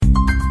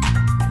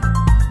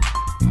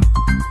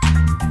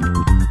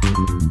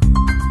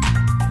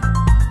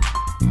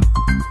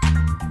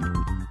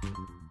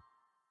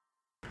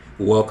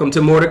Welcome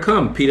to More to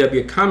Come,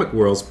 PW Comic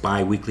World's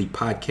bi-weekly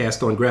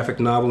podcast on graphic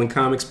novel and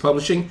comics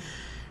publishing,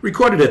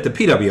 recorded at the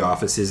PW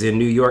offices in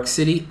New York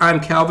City. I'm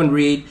Calvin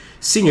Reed,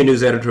 Senior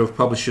News Editor of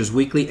Publishers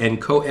Weekly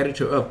and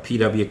co-editor of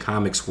PW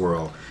Comics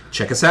World.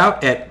 Check us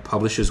out at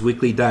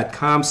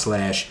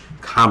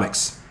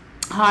publishersweekly.com/comics.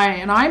 Hi,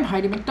 and I'm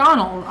Heidi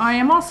McDonald. I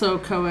am also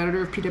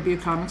co-editor of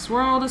PW Comics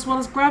World, as well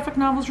as graphic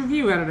novels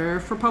review editor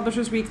for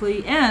Publishers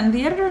Weekly and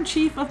the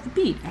editor-in-chief of The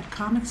Beat at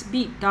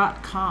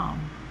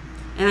comicsbeat.com.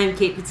 And I'm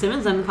Kate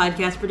Fitzsimmons. I'm the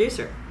podcast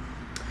producer.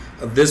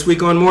 This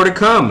week on More to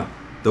Come,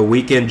 The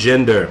Weekend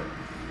Gender.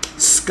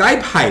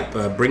 Skype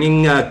Hype,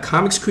 bringing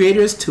comics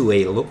creators to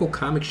a local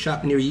comic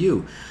shop near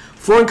you.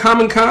 Foreign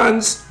Comic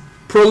Cons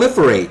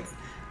proliferate.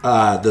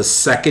 The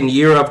second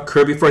year of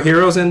Kirby for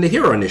Heroes and the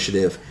Hero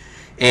Initiative.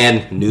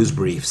 And news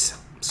briefs.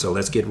 So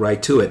let's get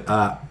right to it.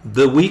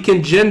 The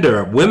Weekend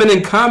Gender, women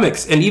in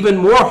comics, and even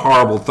more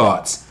horrible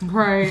thoughts.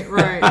 Right.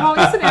 Well,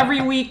 isn't every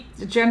week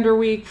Gender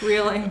Week,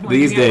 really?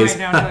 These days. Right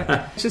down to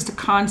it. It's just a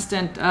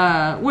constant,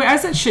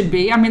 as it should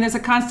be. I mean, there's a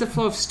constant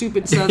flow of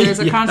stupid, so there's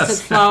a constant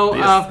flow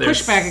of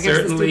pushback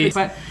against the stupid.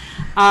 But,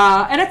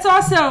 and it's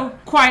also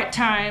quiet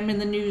time in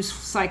the news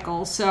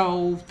cycle,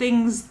 so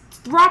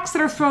rocks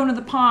that are thrown in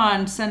the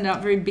pond send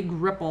out very big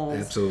ripples.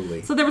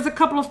 Absolutely. So there was a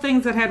couple of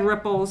things that had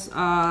ripples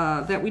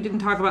that we didn't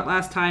talk about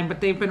last time,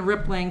 but they've been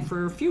rippling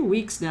for a few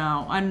weeks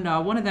now. And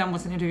one of them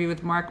was an interview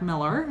with Mark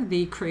Millar,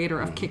 the creator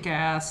of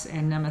Kick-Ass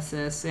and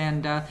Nemesis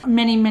and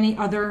many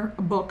other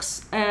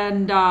books,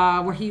 and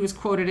where he was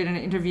quoted in an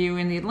interview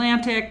in The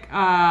Atlantic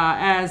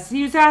as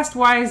he was asked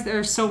why is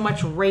there so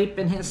much rape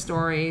in his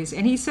stories.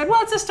 And he said,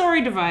 well, it's a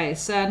story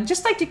device, and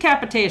just like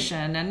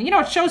decapitation, and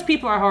it shows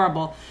people are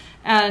horrible.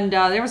 And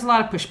there was a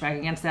lot of pushback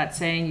against that,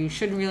 saying you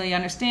shouldn't really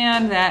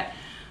understand that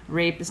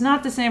rape is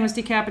not the same as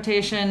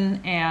decapitation,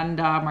 and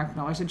Mark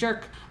Millar's a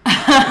jerk.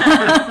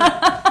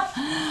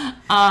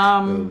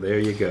 There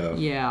you go.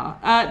 Yeah.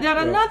 Then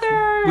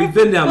another... We've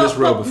been down this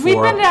road before.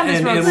 We've been down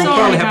this road and we'll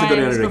probably have to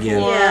go down it again.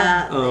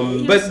 Yeah.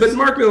 But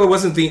Mark Millar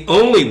wasn't the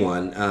only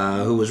one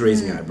who was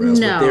raising eyebrows.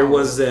 No. But there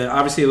was,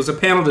 obviously, it was a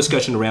panel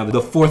discussion around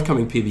the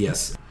forthcoming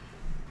PBS.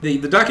 The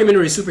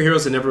documentary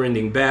Superheroes: A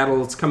Never-Ending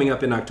Battle, it's coming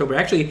up in October.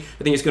 Actually,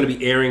 I think it's going to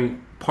be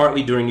airing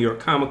partly during New York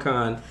Comic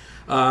Con.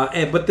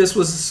 But this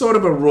was sort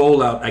of a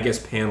rollout, I guess,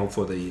 panel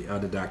for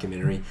the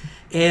documentary.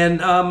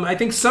 And I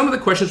think some of the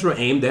questions were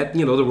aimed at,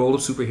 the role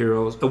of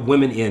superheroes, of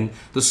women in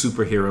the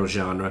superhero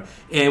genre.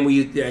 And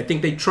I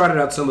think they trotted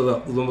out some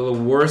of the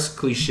worst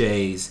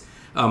cliches.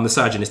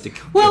 Misogynistic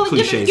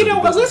cliches.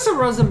 Alyssa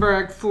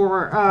Rosenberg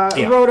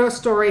wrote a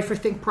story for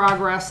Think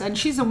Progress, and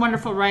she's a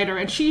wonderful writer,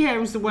 and she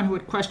was the one who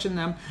would question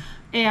them.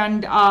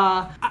 And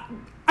I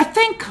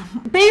think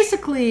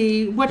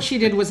basically what she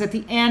did was at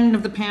the end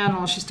of the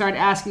panel, she started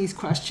asking these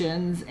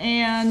questions.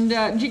 And,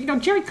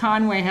 Jerry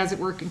Conway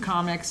hasn't worked in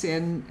comics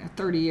in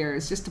 30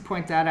 years, just to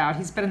point that out.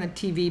 He's been in the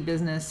TV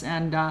business,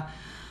 and...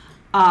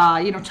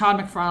 Todd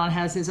McFarlane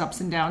has his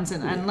ups and downs,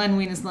 and Len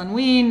Wein is Len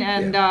Wein,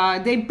 and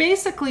they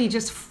basically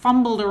just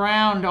fumbled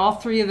around, all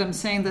three of them,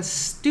 saying the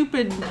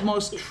stupid,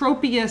 most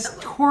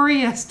tropiest,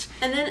 toriest.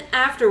 And then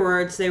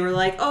afterwards, they were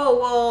like,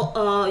 "Oh,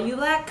 well, you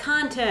lack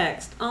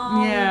context.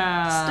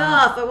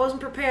 Stuff. I wasn't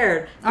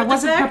prepared. I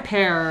wasn't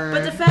prepared."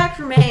 But the fact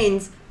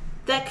remains.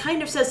 That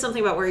kind of says something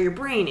about where your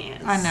brain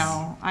is. I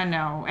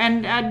know.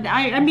 And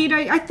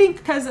I think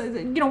because,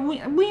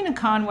 Wein and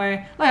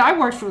Conway, I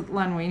worked for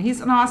Len Wein. He's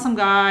an awesome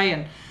guy,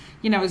 and,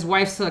 his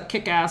wife's a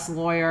kick-ass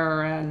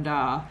lawyer, and,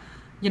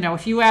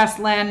 if you ask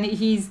Len,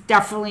 he's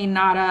definitely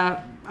not an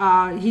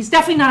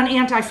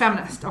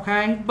anti-feminist,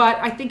 okay? But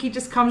I think he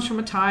just comes from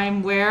a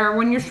time where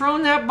when you're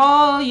throwing that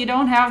ball, you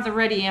don't have the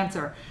ready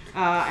answer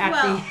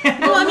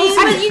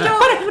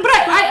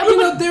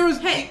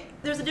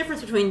There's a difference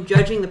between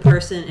judging the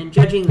person and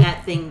judging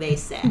that thing they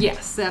said.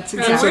 Yes, that's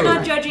exactly right. We're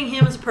not judging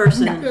him as a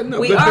person.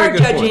 We are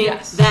judging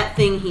that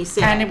thing he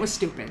said. And it was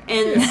stupid.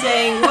 And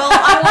saying, well,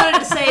 I wanted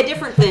to say a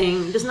different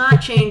thing does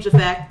not change the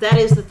fact that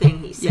is the thing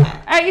he said.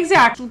 Yeah,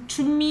 exactly.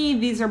 To me,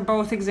 these are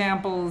both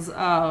examples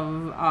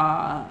of...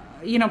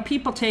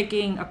 people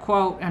taking a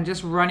quote and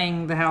just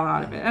running the hell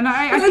out of it. And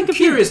I'm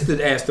curious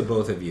to ask the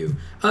both of you,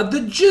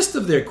 the gist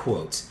of their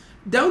quotes,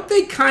 don't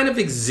they kind of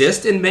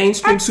exist in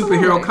mainstream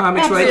superhero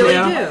comics right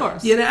now? Do. Of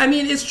course. I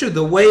mean, it's true.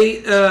 The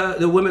way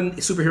the women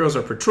superheroes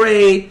are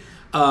portrayed,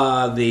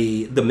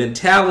 the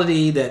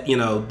mentality that,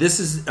 this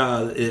is,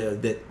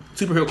 that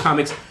superhero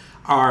comics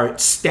are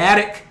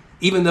static,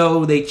 even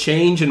though they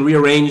change and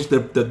rearrange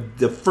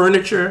the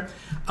furniture.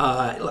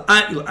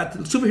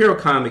 Superhero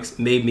comics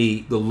made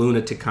me the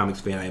lunatic comics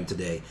fan I am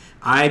today.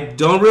 I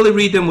don't really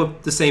read them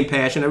with the same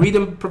passion. I read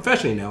them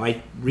professionally now.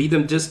 I read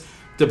them just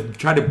to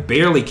try to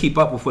barely keep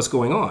up with what's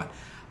going on.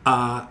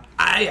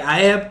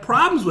 I have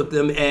problems with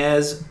them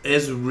as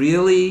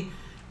really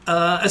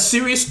a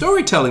serious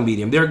storytelling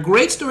medium. They're a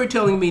great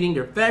storytelling medium.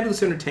 They're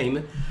fabulous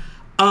entertainment.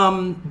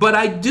 But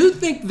I do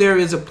think there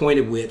is a point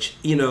at which,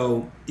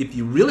 if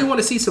you really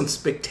want to see some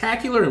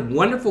spectacular and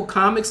wonderful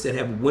comics that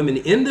have women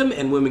in them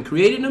and women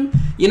creating them,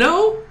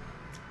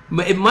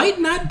 it might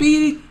not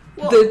be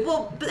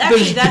but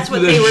actually, that's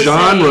what they were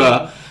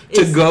genre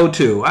saying. To go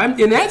to.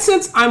 In that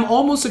sense, I'm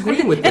almost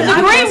agreeing with In them.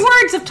 the great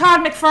words of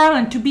Todd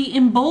McFarlane, to be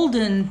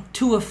emboldened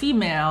to a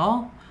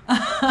female,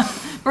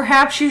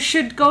 perhaps you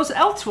should go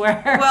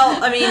elsewhere.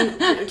 Well, I mean,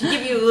 to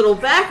give you a little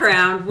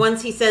background,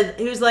 once he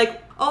was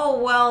like, oh,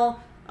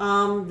 well,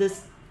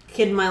 this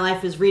kid in my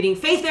life is reading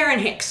Faith Erin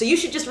Hicks, so you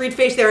should just read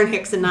Faith Erin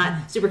Hicks and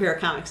not superhero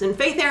comics. And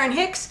Faith Erin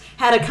Hicks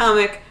had a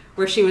comic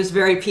where she was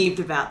very peeved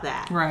about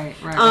that. Right.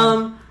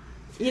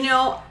 You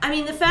know, I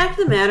mean, the fact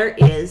of the matter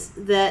is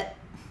that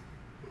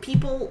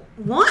people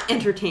want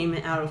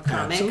entertainment out of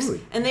comics.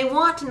 Absolutely. And they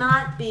want to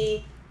not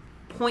be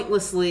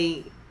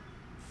pointlessly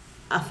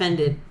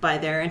offended by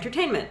their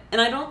entertainment.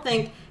 And I don't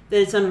think that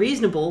it's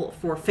unreasonable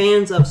for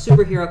fans of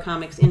superhero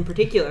comics in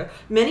particular,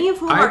 many of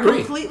whom are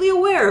completely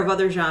aware of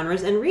other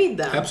genres and read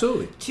them.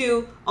 Absolutely.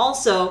 To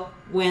also,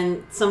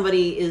 when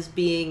somebody is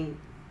being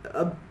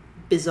a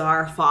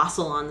bizarre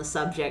fossil on the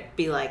subject,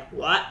 be like,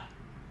 what?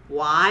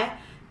 Why?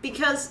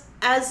 Because,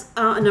 as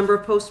a number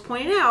of posts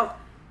pointed out,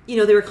 you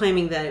know, they were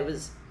claiming that it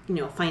was, you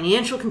know,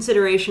 financial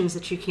considerations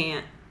that you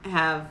can't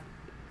have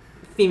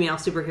female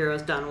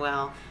superheroes done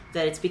well,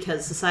 that it's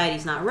because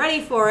society's not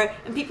ready for it,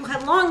 and people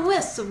had long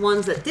lists of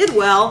ones that did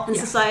well, and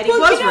society was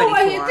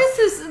ready for.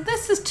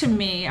 This is to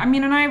me, I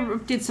mean, and I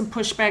did some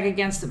pushback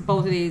against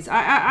both of these.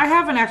 I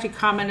haven't actually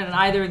commented on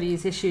either of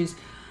these issues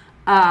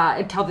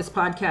until this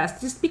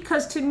podcast, just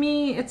because to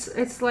me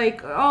it's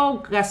like,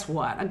 oh, guess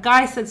what? A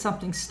guy said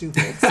something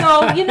stupid.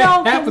 So, you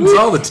know, it happens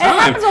all the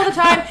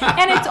time.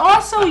 And it's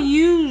also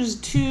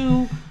used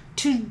to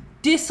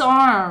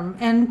disarm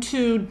and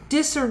to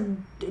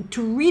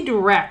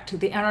redirect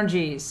the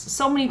energies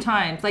so many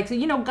times. Like,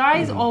 you know,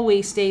 guys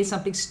always say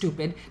something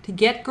stupid to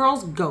get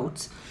girls'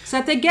 goats, so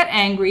that they get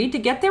angry, to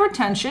get their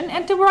attention,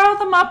 and to rile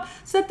them up,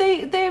 so that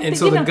they and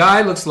so the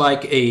guy looks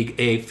like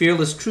a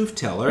fearless truth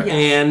teller,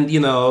 and you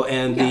know,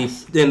 and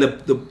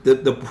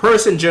the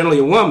person, generally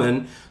a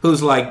woman,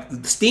 who's like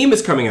steam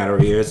is coming out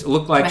of her ears,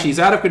 look like she's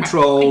out of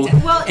control.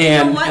 Right. Well,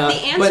 and you know what?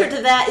 The answer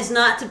to that is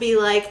not to be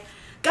like,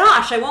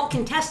 gosh, I won't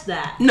contest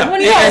that. No,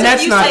 and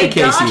that's not the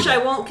case gosh, either. I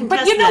won't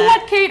contest that. But you know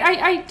what,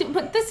 Kate?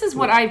 But this is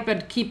what I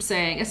keep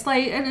saying. It's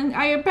like, and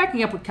I am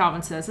backing up what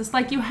Calvin says. It's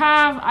like you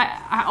have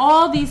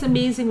all these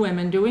amazing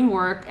women doing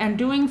work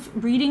and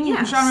reading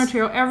genre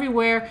material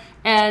everywhere,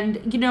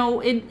 and you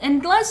know,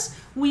 unless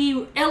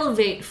we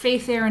elevate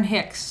Faith Erin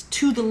Hicks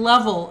to the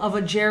level of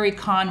a Jerry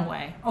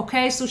Conway,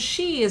 okay? So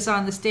she is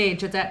on the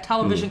stage at that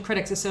Television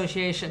Critics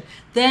Association.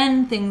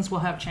 Then things will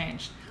have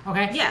changed.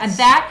 Okay. Yes.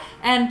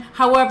 And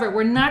however,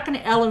 we're not going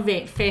to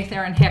elevate Faith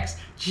Erin Hicks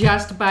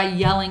just by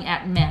yelling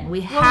at men.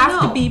 We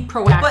have to be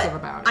proactive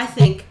about it. I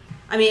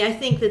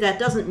think that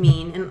doesn't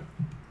mean, and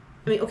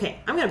I mean, okay,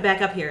 I'm going to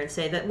back up here and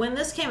say that when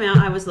this came out,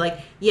 I was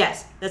like,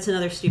 yes, that's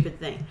another stupid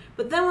thing.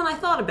 But then when I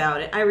thought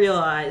about it, I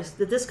realized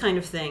that this kind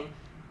of thing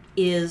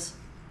is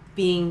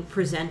being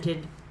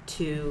presented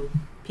to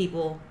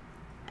people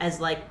as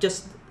like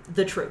just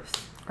the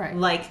truth. Right.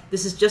 Like,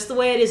 this is just the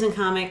way it is in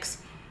comics.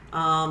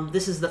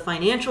 This is the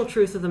financial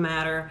truth of the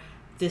matter.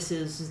 This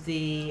is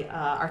the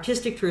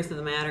artistic truth of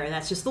the matter, and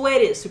that's just the way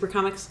it is.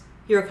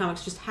 Hero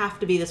comics just have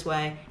to be this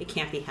way. It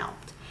can't be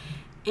helped.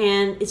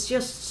 And it's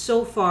just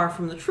so far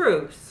from the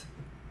truth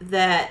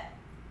that,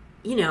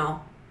 you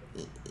know,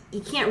 you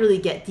can't really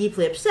get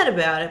deeply upset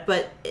about it,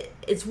 but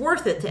it's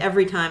worth it to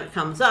every time it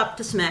comes up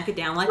to smack it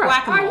down like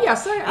whack-a-mole.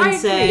 Yes, I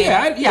agree.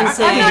 I'm not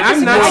saying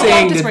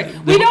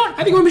that.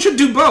 I think women should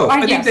do both.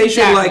 I think they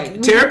should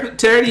like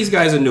tear these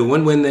guys a new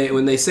one when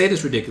they say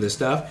this ridiculous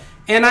stuff.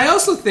 And I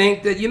also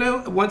think that, you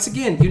know, once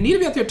again, you need to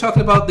be out there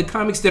talking about the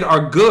comics that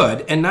are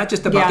good and not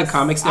just about the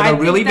comics that are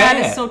really bad.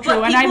 That is so true.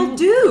 But people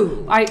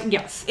do. I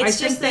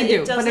think they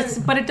do.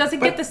 But it doesn't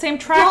get the same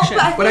traction.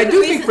 But I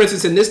do think, for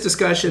instance, in this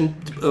discussion,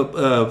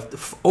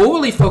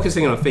 overly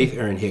focusing on Faith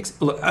Erin Hicks.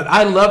 Look,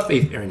 I love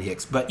Faith Erin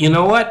Hicks, but you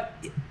know what?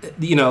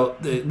 You know,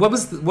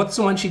 what's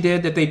the one she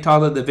did that they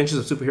called it, The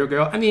Adventures of Superhero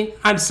Girl? I mean,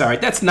 I'm sorry,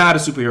 that's not a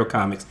superhero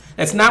comics.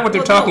 That's not what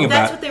they're talking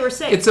about. That's what they were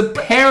saying. It's a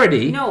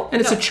parody,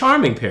 and it's a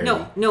charming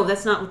parody. No,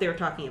 that's not what they were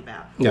talking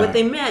about. No. What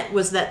they meant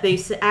was that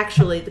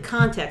the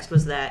context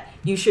was that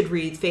you should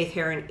read Faith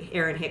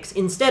Erin Hicks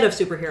instead of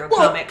superhero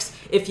comics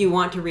if you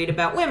want to read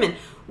about women,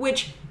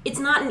 which it's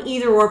not an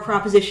either-or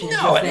proposition.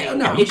 No,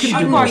 it should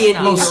be an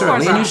either-or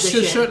certainly. And you should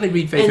proposition. certainly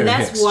read Faith Erin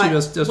Hicks.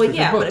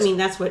 But I mean,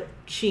 that's what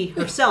she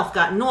herself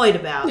got annoyed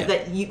about,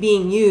 that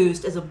being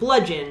used as a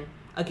bludgeon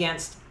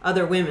against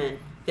other women,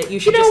 that you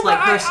should just like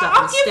her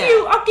stuff instead.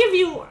 I'll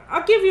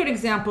give you an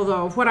example,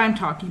 though, of what I'm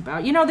talking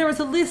about. You know, there was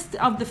a list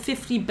of the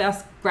 50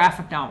 best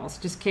graphic novels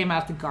just came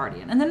out at The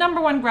Guardian, and the number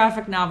one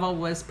graphic novel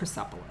was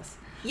Persepolis.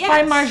 Yes.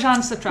 By Marjane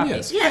Satrapi.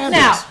 Yes.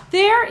 Now,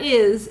 there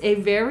is a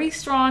very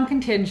strong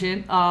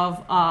contingent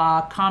of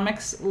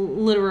comics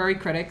literary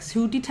critics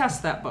who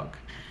detest that book.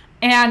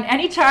 And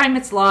anytime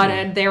it's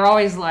lauded, they're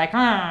always like,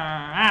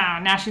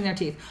 gnashing their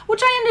teeth, which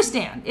I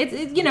understand.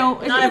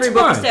 Not every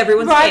book is to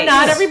everyone's taste.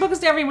 Not every book is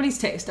to everybody's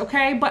taste,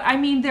 okay? But, I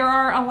mean, there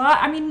are a lot.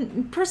 I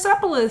mean,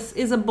 Persepolis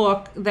is a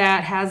book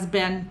that has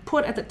been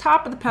put at the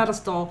top of the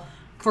pedestal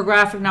for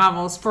graphic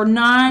novels for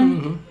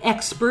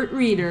non-expert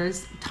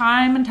readers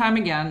time and time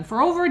again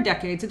for over a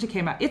decade since it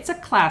came out. It's a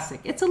classic.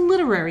 It's a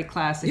literary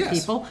classic, Yes.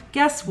 people.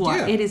 Guess what?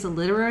 Yeah. It is a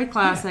literary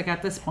classic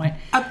at this point.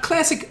 A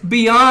classic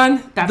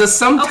beyond the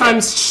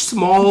sometimes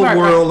small Right,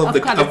 world of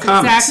that's comics.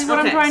 exactly what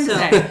I'm trying to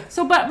say.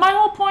 So, but my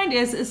whole point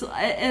is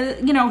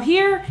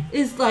here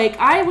is like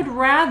I would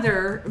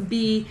rather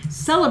be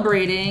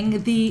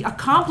celebrating the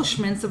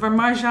accomplishments of our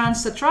Marjane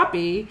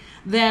Satrapi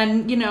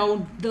than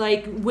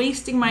like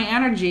wasting my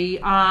energy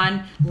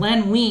on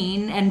Len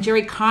Wein and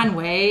Jerry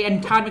Conway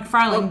and Todd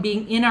McFarlane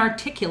being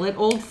inarticulate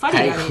old I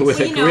fuddy-duddies. would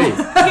Well, agree.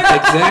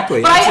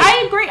 Exactly. But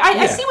I agree. I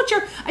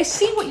Yeah.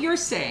 see what you're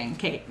saying,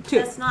 Kate. Too.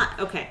 That's not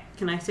okay.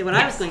 Can I say what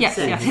I was going Yes,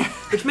 to say? yes.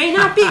 Which may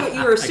not be what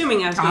you were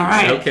assuming I was going All to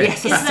right. say. Okay.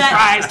 Yes, Is surprise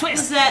that,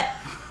 twist. is that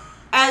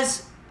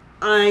as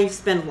I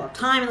spend a lot of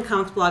time in the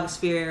comics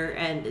blogosphere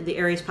and the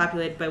areas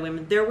populated by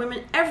women, there are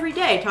women every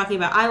day talking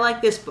about, I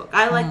like this book,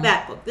 I like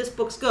that book, this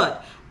book's good,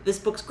 this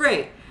book's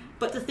great.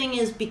 But the thing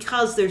is,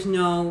 because there's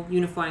no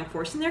unifying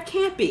force, and there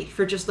can't be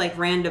for just like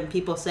random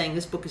people saying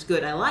this book is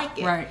good, I like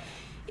it. Right.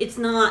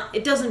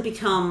 It doesn't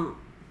become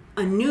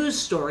a news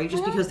story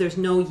just because there's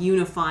no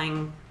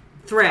unifying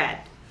thread.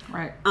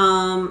 Right.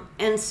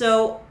 And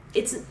so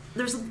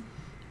there's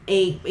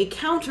a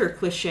counter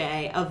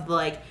cliche of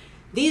like,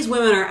 these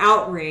women are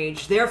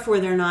outraged,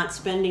 therefore they're not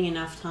spending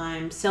enough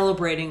time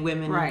celebrating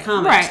women in Right.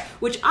 comics, Right.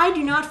 which I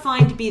do not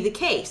find to be the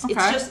case. Okay.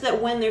 It's just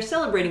that when they're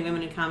celebrating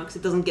women in comics,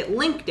 it doesn't get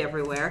linked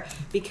everywhere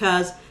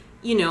because,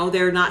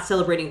 they're not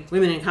celebrating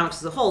women in comics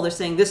as a whole. They're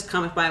saying this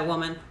comic by a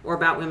woman or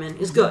about women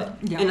is good.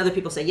 Yeah. And other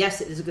people say,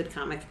 yes, it is a good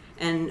comic.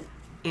 And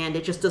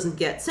it just doesn't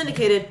get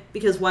syndicated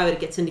because why would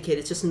it get syndicated?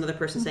 It's just another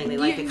person saying they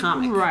like the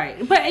comic.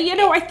 Right. But,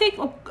 I think...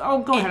 Oh,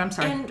 go ahead. I'm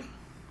sorry.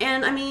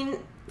 And I mean,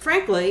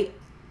 frankly,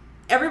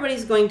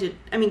 everybody's going to...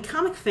 I mean,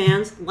 comic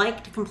fans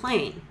like to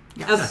complain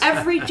of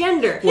every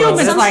gender. Well,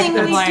 Humans like to we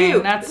complain.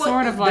 do. That's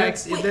sort of like...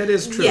 That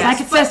is true. Yes.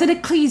 Like it says in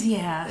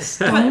Ecclesiastes,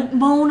 don't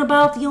moan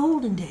about the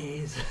olden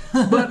days.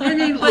 But I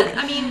mean,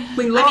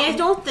 I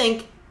don't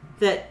think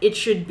that it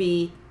should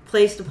be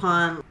placed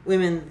upon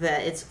women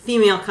that it's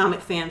female comic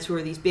fans who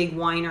are these big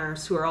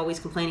whiners who are always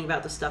complaining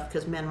about this stuff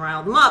because men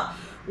rile them up,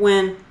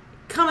 when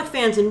comic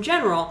fans in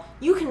general,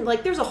 you can,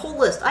 like, there's a whole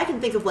list. I can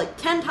think of like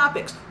 10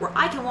 topics where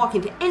I can walk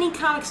into any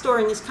comic store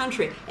in this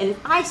country, and if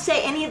I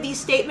say any of these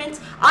statements,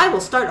 I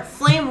will start a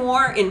flame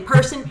war in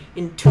person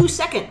in 2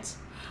 seconds.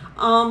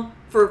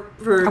 For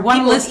I want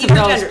a people list of either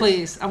those, gender.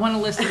 please. I want a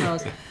list of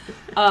those.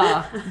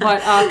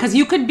 Because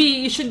you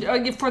should,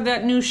 for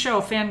that new show,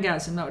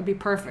 Fangasm, that would be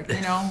perfect,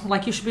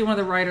 Like you should be one of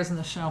the writers in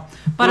the show.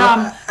 But,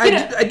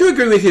 I do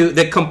agree with you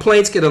that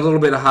complaints get a little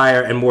bit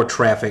higher and more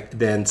traffic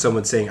than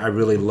someone saying, I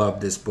really love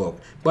this book.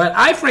 But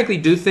I frankly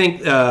do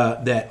think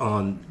that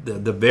on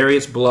the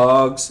various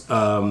blogs,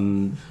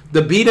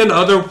 The Beat and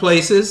other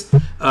places,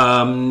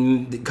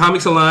 the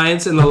Comics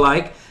Alliance and the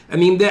like, I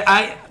mean,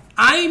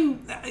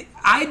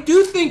 I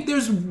do think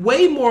there's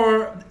way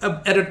more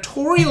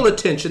editorial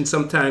attention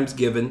sometimes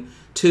given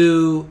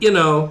to,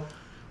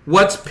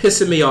 what's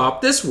pissing me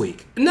off this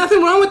week.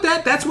 Nothing wrong with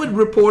that. That's what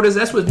reporters,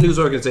 that's what news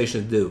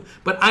organizations do.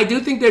 But I do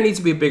think there needs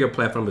to be a bigger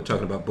platform for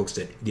talking about books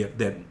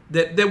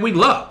that we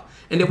love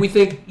and that we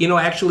think,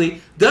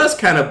 actually does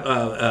kind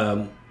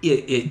of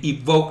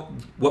evoke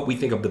what we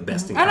think of the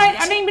best in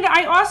comics. And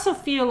I also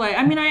feel like,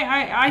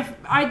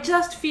 I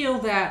just feel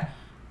that...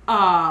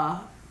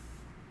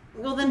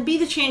 Well, then be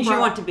the change you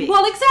want to be.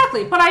 Well,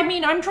 exactly. But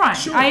I'm trying.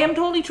 Sure. I am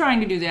totally trying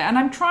to do that, and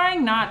I'm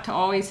trying not to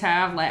always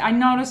have like. I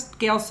noticed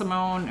Gail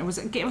Simone. It was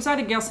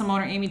either Gail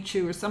Simone or Amy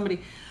Chu or somebody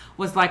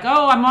was like,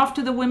 "Oh, I'm off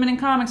to the Women in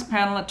Comics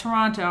panel at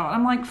Toronto." And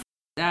I'm like, F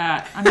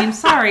that.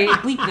 Sorry,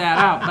 bleep that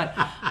out. But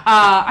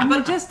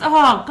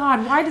oh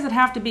God, why does it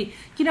have to be?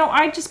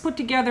 I just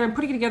putting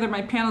together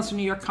my panels for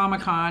New York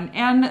Comic Con,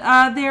 and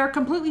they're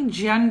completely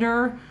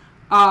gender.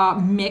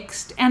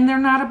 Mixed, and they're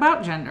not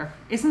about gender.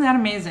 Isn't that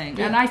amazing?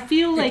 Yeah. And I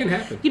feel like,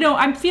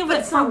 I feel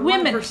that for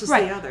women, versus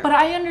right? the other. But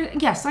I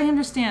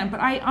understand. But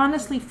I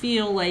honestly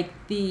feel like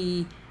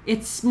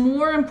it's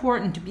more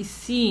important to be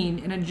seen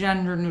in a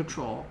gender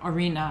neutral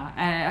arena,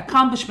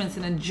 accomplishments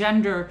in a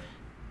gender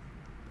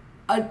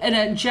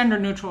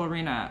neutral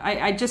arena.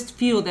 I just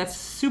feel that's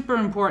super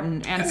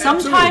important, and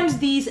sometimes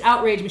these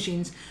outrage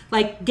machines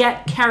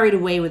get carried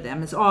away with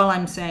them. Is all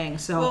I'm saying.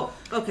 So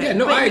okay. Yeah,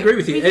 no, I agree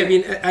with you.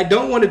 I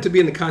don't want it to be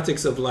in the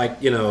context of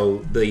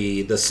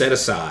the set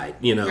aside.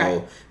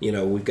 Right.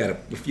 We've got a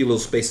few little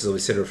spaces over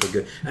there for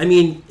good.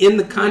 In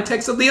the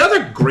context of the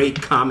other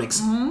great comics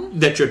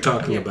that you're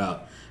talking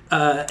about.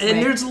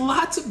 There's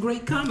lots of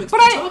great comics to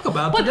talk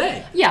about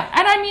today. Yeah,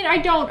 and I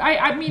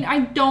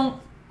don't.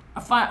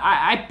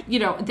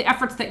 The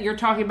efforts that you're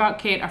talking about,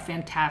 Kate, are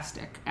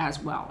fantastic as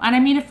well.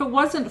 And if it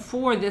wasn't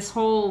for this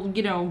whole,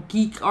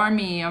 geek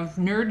army of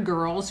nerd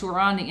girls who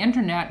are on the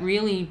internet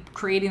really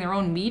creating their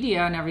own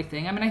media and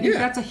everything, I think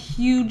that's a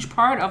huge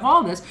part of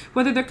all this,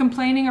 whether they're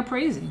complaining or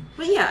praising.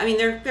 But yeah,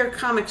 they're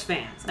comics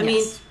fans.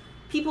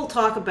 People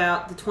talk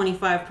about the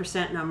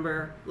 25%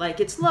 number like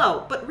it's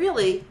low, but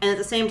really, and at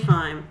the same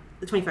time,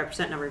 the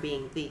 25% number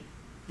being the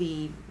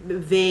the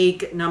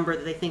vague number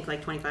that they think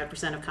like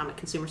 25% of comic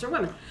consumers are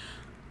women.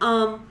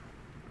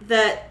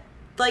 That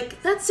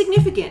like that's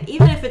significant,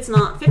 even if it's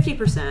not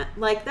 50%.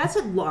 Like that's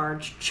a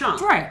large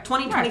chunk. Right.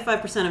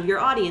 25% of your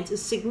audience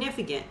is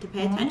significant to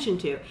pay attention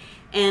to,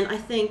 and I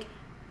think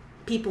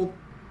people,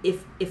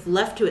 if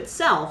left to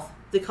itself,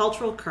 the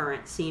cultural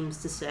current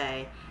seems to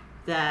say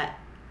that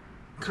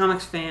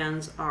comics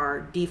fans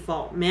are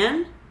default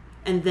men,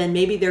 and then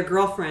maybe their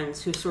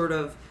girlfriends who sort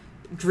of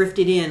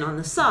drifted in on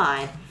the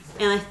side.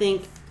 And I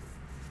think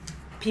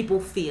people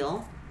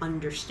feel,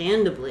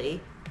 understandably,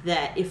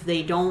 that if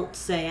they don't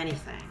say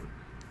anything,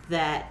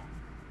 that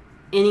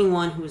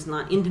anyone who is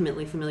not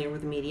intimately familiar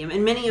with the medium,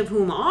 and many of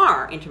whom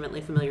are intimately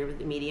familiar with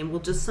the medium, will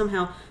just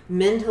somehow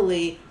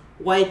mentally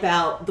wipe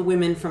out the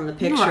women from the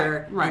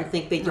picture and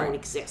think they don't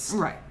exist.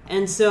 Right.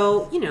 And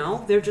so,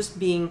 they're just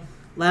being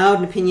loud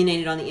and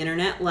opinionated on the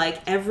internet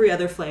like every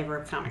other flavor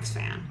of comics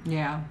fan.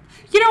 Yeah.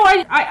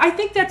 I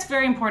think that's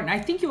very important. I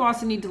think you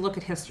also need to look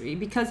at history,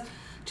 because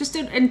just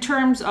in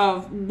terms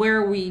of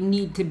where we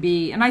need to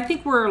be, and I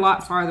think we're a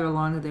lot farther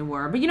along than they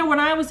were. But, when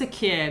I was a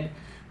kid,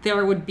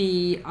 there would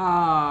be,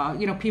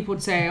 people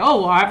would say,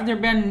 oh, well, haven't there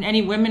been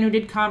any women who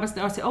did comics?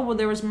 They would say, oh, well,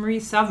 there was Marie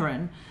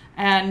Severin.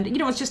 And,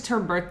 it's just her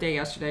birthday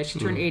yesterday. She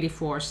turned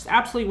 84. She's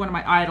absolutely one of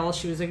my idols.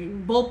 She was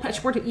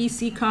she worked at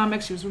EC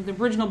Comics. She was the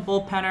original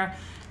bullpenner.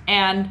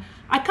 And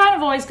I kind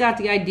of always got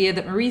the idea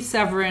that Marie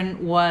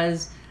Severin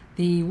was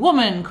the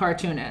woman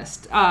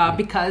cartoonist,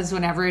 because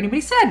whenever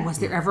anybody said, was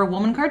there ever a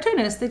woman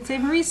cartoonist, they'd say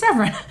Marie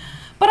Severin.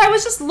 But I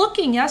was just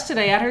looking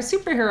yesterday at her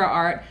superhero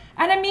art,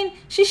 and I mean,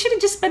 she should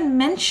have just been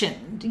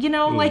mentioned,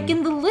 like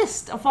in the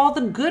list of all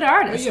the good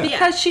artists,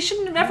 because she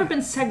shouldn't have ever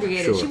been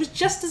segregated. Sure. She was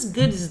just as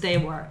good as they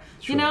were.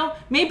 Sure.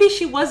 Maybe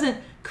she wasn't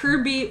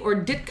Kirby or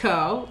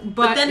Ditko,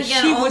 but then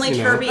again, she only was,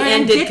 Kirby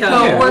and and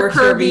Ditko were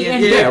Kirby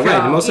and Ditko. Yeah,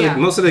 right.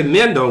 Most of the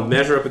men don't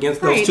measure up against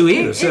those two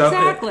either. So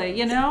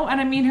exactly, and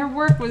I mean, her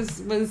work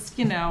was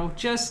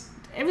just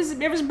it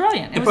was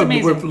brilliant. It was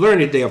amazing. We're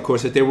learning today, of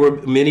course, that there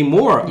were many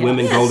more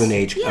women Golden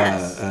Age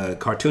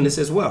cartoonists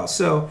as well.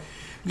 So.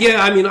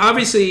 Yeah, I mean,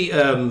 obviously,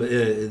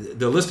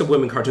 the list of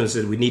women cartoonists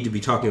that we need to be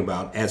talking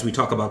about as we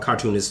talk about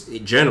cartoonists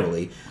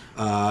generally,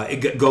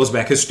 it goes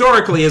back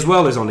historically as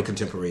well as on the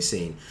contemporary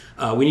scene.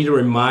 We need to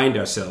remind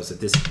ourselves that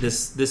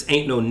this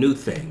ain't no new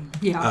thing.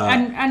 Yeah,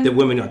 and that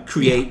women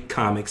create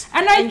comics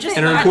and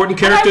are important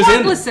characters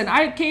in them. Listen,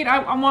 Kate,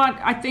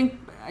 I think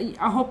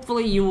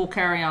hopefully you will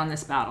carry on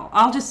this battle.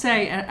 I'll just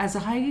say, as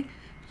I,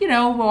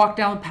 walk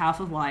down the path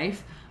of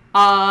life,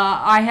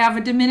 I have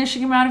a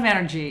diminishing amount of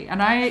energy, and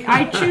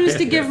I choose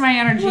to give my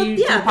energy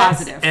to the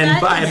positive.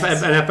 And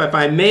if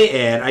I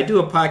may add, I do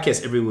a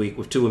podcast every week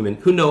with two women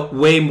who know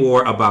way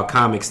more about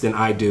comics than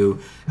I do.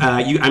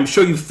 I'm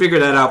sure you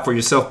figured that out for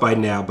yourself by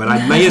now, but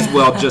I may as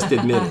well just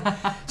admit it.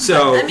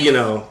 So, I mean,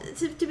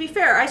 to be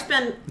fair, I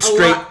spend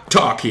straight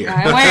talk here.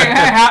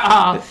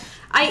 I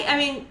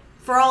mean,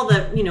 for all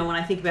the, when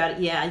I think about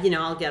it,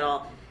 I'll get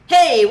all,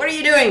 hey, what are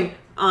you doing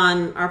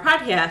on our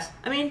podcast?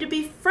 I mean, to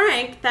be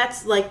frank,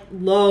 that's like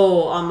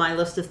low on my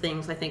list of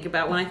things I think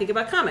about when I think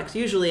about comics.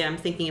 Usually I'm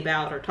thinking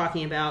about or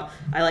talking about,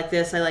 I like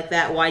this, I like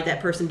that, why'd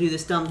that person do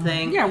this dumb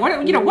thing? Yeah,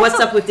 what's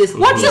up with this?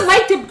 What's it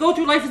like to go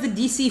through life as a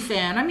DC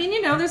fan? I mean,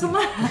 there's a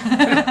lot.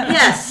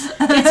 Yes,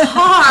 it's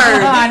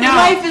hard.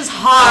 Life is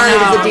hard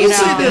as a DC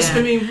fan. This,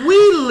 I mean,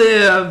 we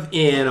live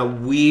in a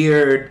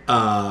weird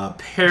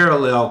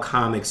parallel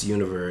comics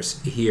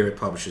universe here at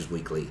Publishers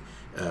Weekly,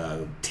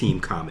 Team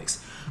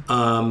Comics.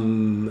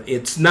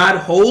 It's not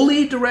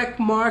wholly direct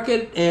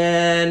market,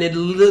 and it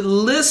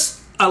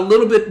lists a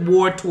little bit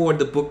more toward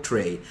the book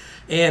trade.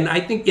 And I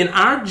think in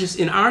our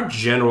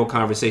general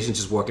conversation,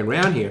 just walking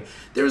around here,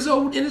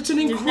 it's an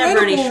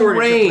incredible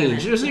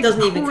range. There's an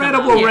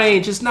incredible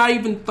range. It's not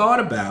even thought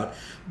about.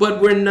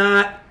 But we're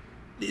not,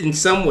 in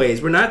some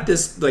ways, we're not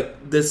this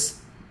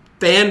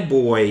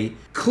fanboy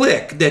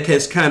clique that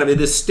has kind of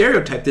this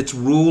stereotype that's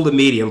ruled the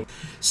medium.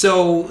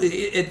 So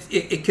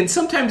it can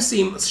sometimes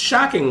seem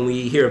shocking when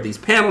we hear of these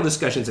panel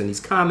discussions and these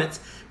comments,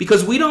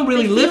 because we don't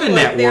really live in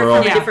that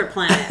world. From a different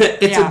planet.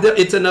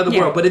 It's another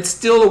world, but it's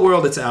still a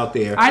world that's out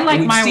there. I like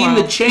my world. We've seen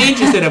the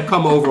changes that have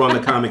come over on the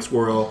comics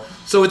world,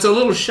 so it's a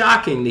little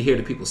shocking to hear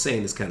the people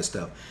saying this kind of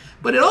stuff.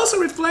 But it also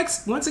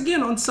reflects, once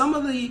again, on some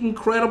of the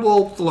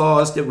incredible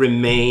flaws that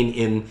remain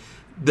in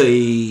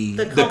the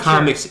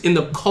comics, in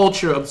the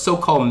culture of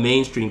so-called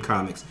mainstream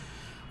comics,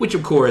 which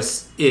of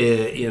course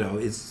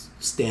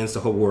stands the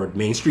whole word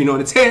mainstream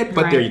on its head,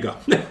 but there you go.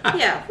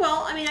 Yeah,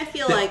 well, I mean, I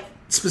feel like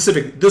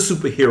the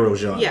superhero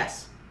genre.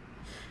 Yes,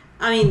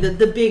 I mean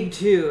the big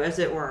two, as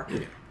it were.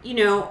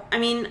 Yeah. I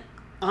mean,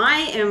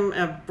 I am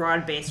a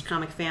broad-based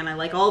comic fan. I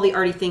like all the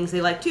arty things they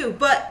like too,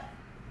 but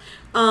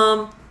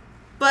I'm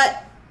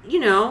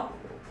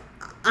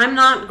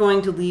not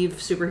going to leave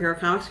superhero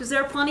comics because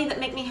there are plenty that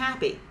make me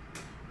happy.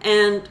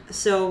 And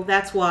so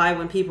that's why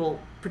when people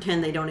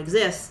pretend they don't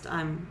exist,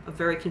 I'm a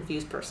very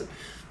confused person.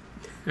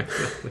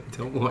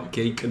 Don't want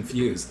Kate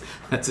confused.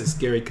 That's a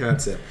scary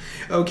concept.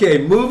 Okay,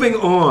 moving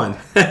on.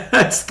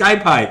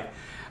 Skypipe.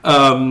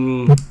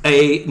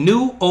 A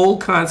new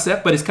old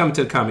concept, but it's coming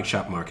to the comic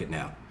shop market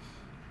now.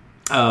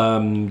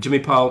 Jimmy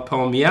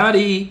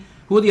Palmiotti.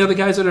 Who are the other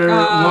guys that are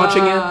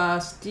launching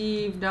it?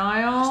 Steve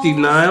Niles.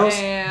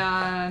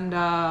 And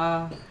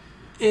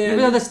even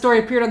though the story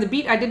appeared on the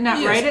beat, I did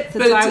not write it.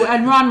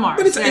 And Ron Mars.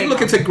 But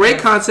it's a great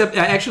concept.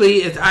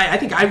 Actually, I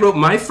think I wrote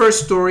my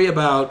first story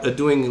about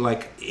doing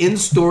like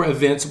in-store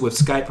events with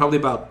Skype probably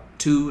about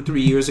 2-3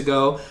 years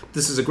ago.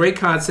 This is a great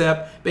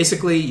concept.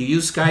 Basically, you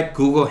use Skype,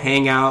 Google,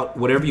 Hangout,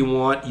 whatever you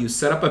want. You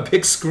set up a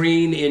big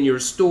screen in your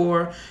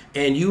store,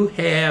 and you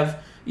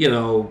have,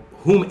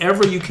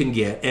 whomever you can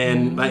get,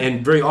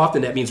 and very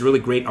often that means really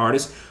great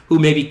artists who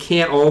maybe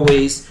can't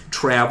always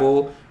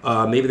travel.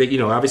 Maybe they,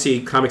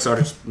 obviously comics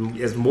artists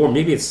is more,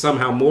 maybe it's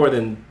somehow more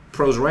than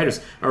prose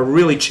writers are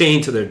really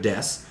chained to their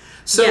desks.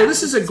 So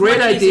this is a great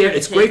idea.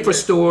 It's great for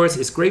stores.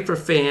 It's great for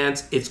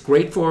fans. It's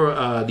great for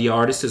the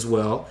artists as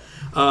well.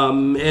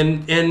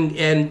 And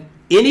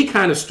any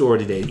kind of store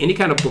today, any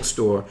kind of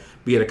bookstore,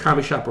 be it a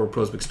comic shop or a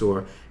prose book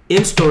store,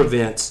 in-store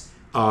events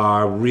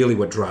are really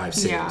what drives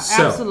sales.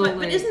 Yeah,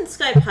 absolutely. But isn't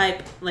Skype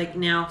Hype like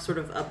now sort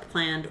of a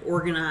planned,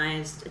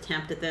 organized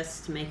attempt at this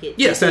to make it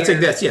Yes,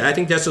 easier? I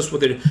think that's just what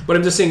they're doing. But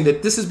I'm just saying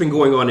that this has been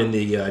going on in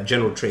the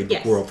general trade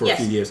book world for a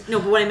few years. No,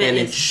 but what I meant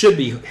is, it should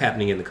be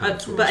happening in the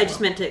comics world. But I just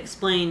meant to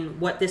explain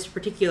what this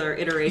particular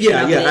iteration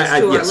of it is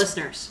to our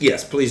listeners.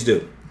 Yes, please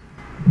do.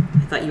 I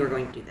thought you were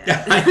going to do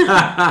that.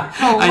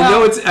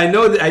 I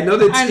know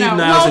that Steve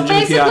Niles and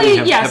Jimmy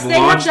Palmiotti have they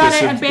have launched done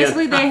this. it, and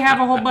basically they have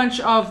a whole bunch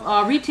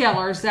of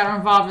retailers that are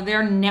involved in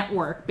their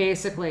network,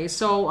 basically.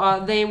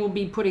 So they will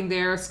be putting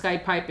their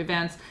Skype Hype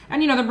events,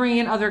 and they're bringing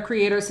in other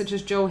creators such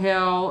as Joe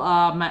Hill,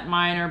 Matt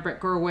Miner, Brett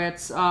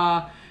Gurwitz.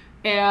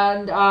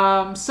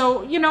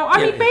 So,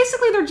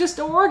 basically they're just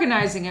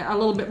organizing it a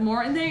little bit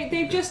more, and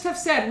they just have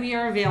said, we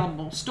are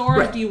available.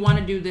 Stores, do you want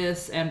to do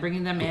this? And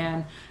bringing them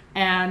in.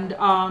 And,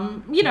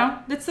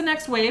 it's the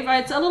next wave.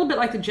 It's a little bit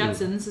like the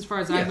Jetsons, as far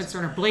as I'm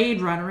concerned, or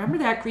Blade Runner. Remember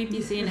that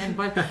creepy scene?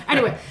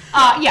 Anyway,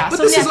 But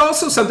this is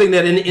also something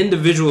that an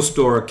individual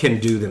store can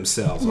do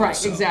themselves. Right,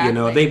 also.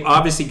 exactly. They've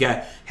obviously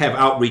have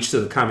outreach to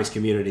the comics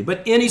community,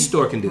 but any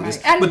store can do this.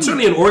 But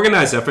certainly an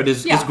organized effort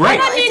is great.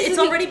 It's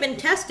already been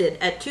tested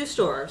at 2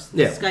 stores,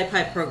 the Skype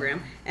Hype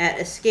program, at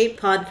Escape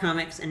Pod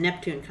Comics and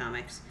Neptune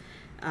Comics.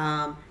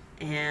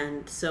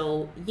 And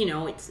so,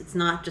 it's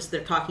not just they're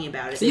talking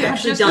about it. They've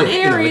actually done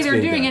it. They're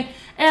doing it.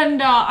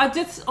 And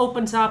this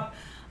opens up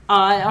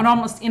an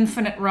almost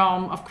infinite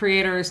realm of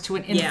creators to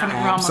an infinite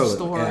realm of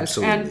stores.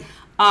 Absolutely. And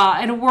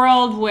in a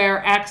world where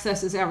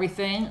access is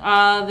everything,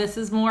 this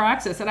is more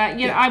access. And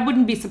I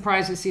wouldn't be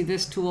surprised to see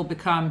this tool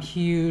become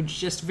huge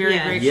just very,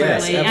 very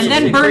quickly. And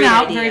then burn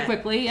out very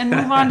quickly and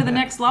move on to the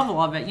next level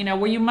of it,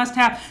 where you must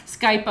have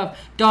Skype of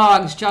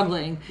dogs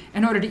juggling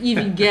in order to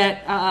even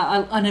get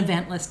an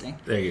event listing.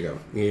 There you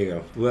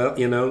go. Well,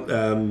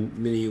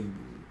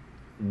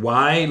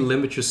 why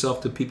limit yourself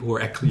to people who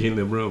are actually in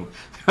the room?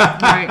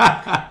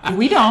 Right.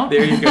 We don't.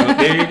 There you go.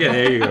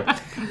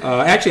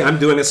 Actually, I'm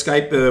doing a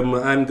Skype.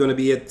 I'm going to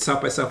be at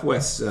South by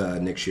Southwest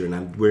next year,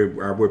 and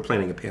we're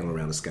planning a panel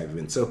around the Skype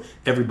event. So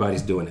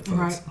everybody's doing it,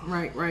 folks.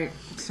 Right.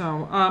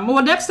 So,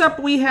 next up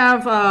we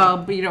have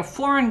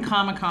foreign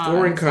Comic-Con.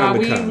 Foreign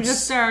Comic-Con. We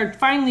just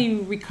finally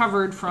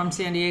recovered from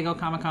San Diego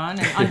Comic-Con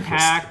and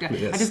unpacked.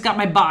 Yes. I just got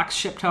my box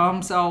shipped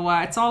home, so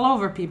it's all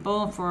over,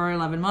 people, for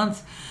 11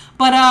 months.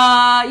 But,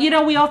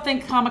 we all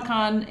think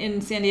Comic-Con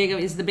in San Diego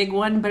is the big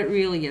one, but it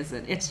really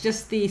isn't. It's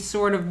just the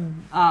sort of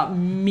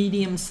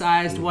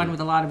medium-sized one with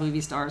a lot of movie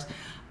stars.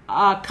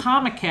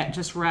 Comiket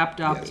just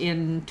wrapped up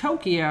in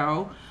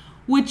Tokyo,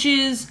 which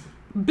is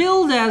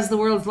billed as the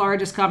world's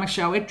largest comic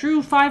show. It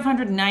drew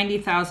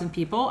 590,000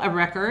 people, a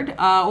record,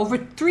 over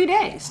 3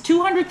 days.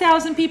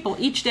 200,000 people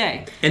each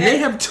day. And they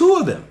have 2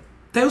 of them.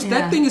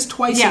 That thing is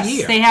twice a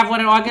year. They have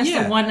one in August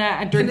and one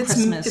during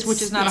Christmas,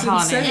 which is not a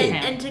holiday.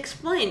 And to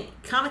explain,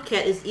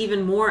 Comiket is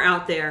even more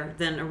out there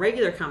than a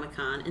regular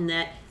Comic-Con in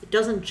that it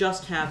doesn't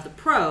just have the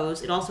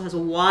pros, it also has a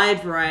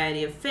wide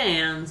variety of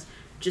fans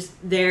just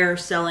there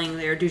selling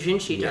their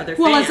doujinshi to other fans.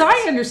 Well, as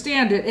I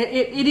understand it,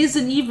 it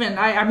isn't even.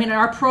 I mean,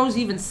 our pros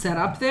even set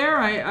up there.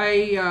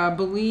 I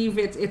believe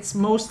it's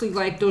mostly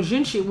like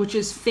doujinshi, which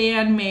is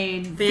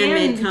fan-made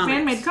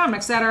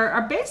comics that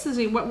are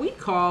basically what we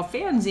call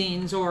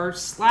fanzines or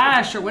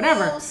slash or whatever.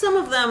 Well, some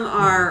of them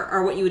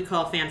are what you would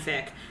call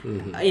fanfic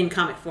in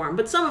comic form,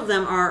 but some of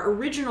them are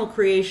original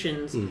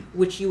creations,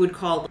 which you would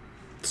call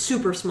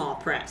super small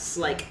press,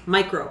 like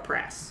micro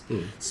press.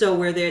 So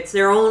where it's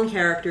their own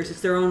characters, it's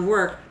their own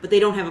work, but they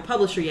don't have a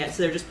publisher yet,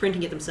 so they're just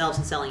printing it themselves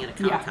and selling it at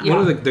Comic-Con. One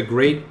of the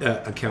great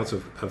accounts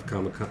of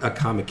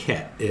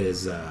Comiket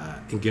is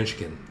in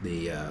Genshin,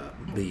 the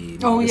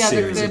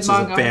series. It's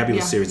a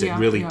fabulous series that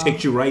really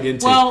takes you right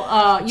into. Well,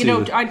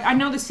 I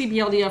know the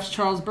CBLDF's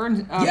Charles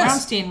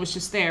Brownstein was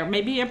just there.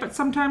 Maybe, but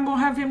sometime we'll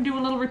have him do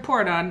a little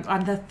report on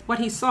what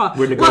he saw.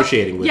 We're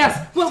negotiating with him.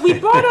 Yes. Well, we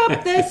brought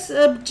up this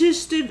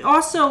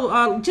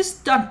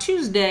just on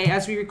Tuesday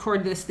as we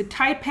record this, the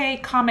Taipei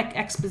Comic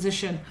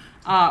Exposition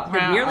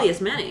Nearly as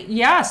many.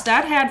 Yes,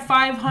 that had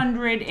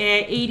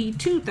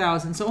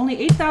 582,000, so only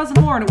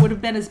 8,000 more, and it would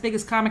have been as big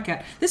as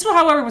Comic-Con. This,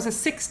 however, was a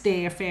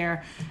 6-day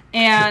affair,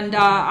 and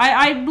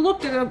I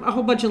looked at a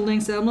whole bunch of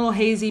links. I'm a little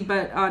hazy,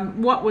 but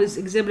on what was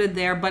exhibited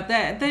there. But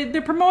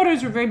the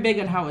promoters were very big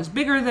on how it was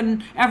bigger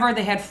than ever.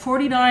 They had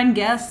 49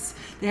 guests.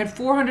 They had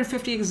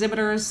 450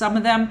 exhibitors. Some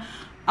of them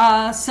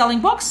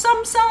selling books,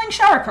 some selling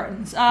shower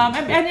curtains.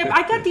 And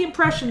I got the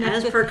impression that...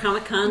 As per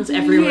Comic-Cons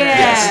everywhere.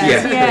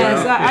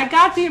 Yes. I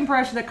got the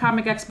impression that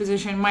Comic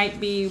Exposition might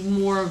be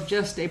more of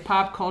just a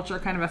pop culture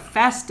kind of a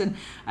fest. And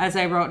as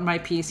I wrote in my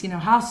piece,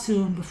 how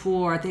soon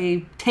before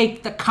they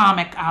take the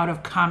comic out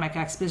of Comic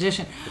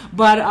Exposition.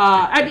 But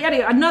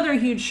anyway, another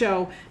huge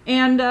show.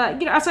 And,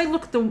 as I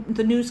look at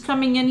the news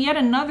coming in, yet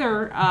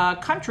another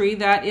country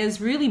that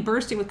is really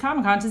bursting with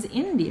Comic-Cons is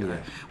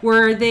India,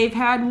 where they've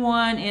had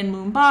one in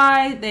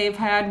Mumbai, they've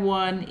had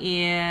one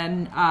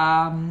in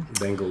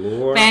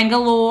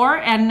Bangalore,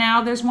 and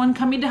now there's one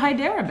coming to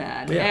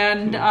Hyderabad.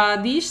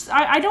 And these,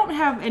 I don't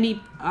have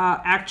any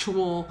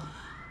actual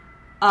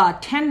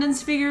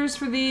attendance figures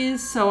for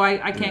these, so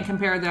I can't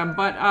compare them,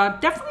 but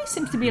definitely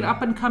seems to be an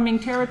up-and-coming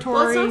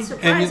territory. Well, it's not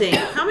surprising.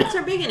 Comics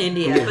are big in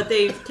India, but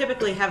they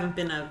typically haven't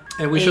been a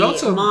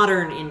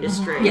modern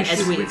industry,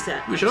 as we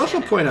accept. We should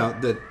also point out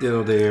that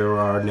there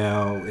are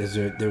now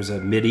there's a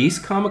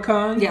Mideast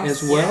Comic-Con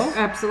as well. Yes,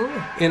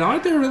 absolutely. And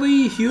aren't there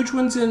really huge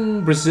ones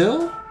in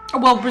Brazil?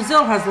 Well,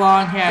 Brazil has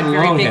long had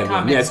very big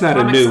comics. Yeah, it's not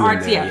a new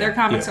arts, one. They're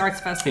comics arts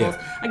festivals.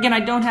 Yeah. Again,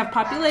 I don't have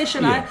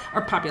population. I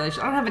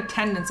don't have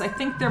attendance. I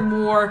think they're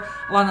more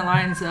along the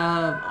lines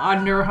of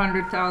under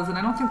 100,000.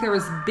 I don't think they're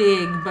as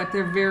big, but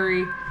they're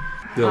very...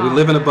 we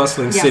live in a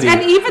bustling city.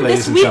 And even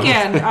this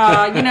weekend,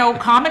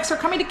 comics are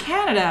coming to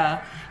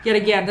Canada. Yet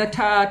again, the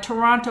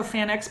Toronto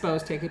Fan Expo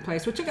is taking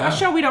place, which is a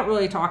show we don't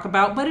really talk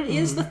about, but it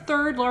is the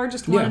third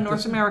largest one in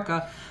North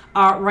America,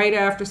 right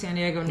after San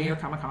Diego New York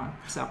Comic Con.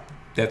 So...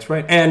 That's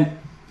right. And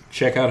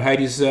check out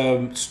Heidi's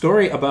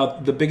story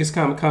about the biggest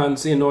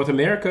Comic-Cons in North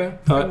America.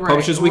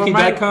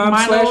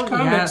 PublishersWeekly.com/comics.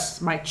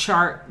 Yes, my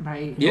chart.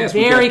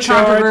 Very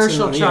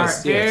controversial chart.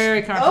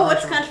 Very controversial. Oh,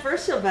 what's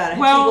controversial about it?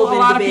 Well, a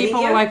lot of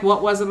people were like,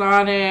 what wasn't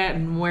on it?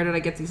 And where did I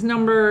get these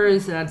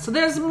numbers? And so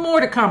there's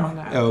more to come on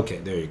that. Okay,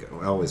 there you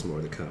go. Always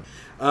more to come.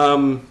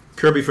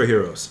 Kirby for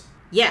Heroes.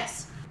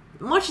 Yes.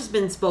 Much has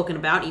been spoken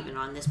about, even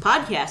on this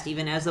podcast,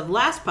 even as of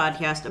last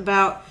podcast,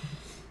 about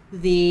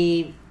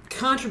the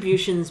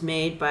contributions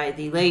made by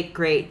the late,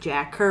 great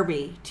Jack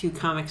Kirby to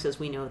comics as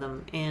we know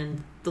them,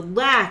 and the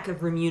lack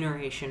of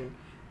remuneration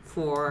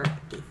for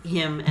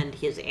him and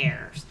his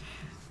heirs.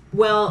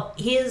 Well,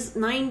 his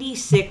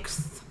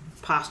 96th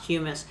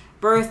posthumous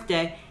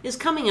birthday is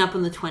coming up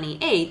on the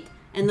 28th,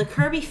 and the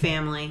Kirby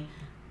family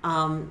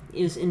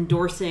is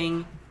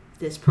endorsing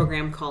this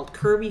program called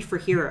Kirby for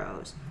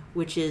Heroes,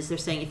 which is, they're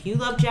saying, if you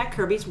love Jack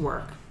Kirby's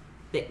work,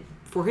 that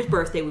for his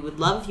birthday, we would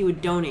love if you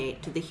would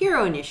donate to the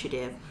Hero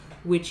Initiative,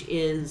 which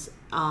is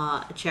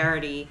a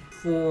charity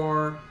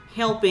for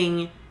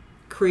helping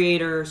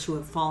creators who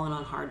have fallen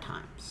on hard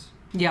times.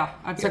 Yeah,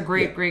 that's a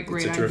great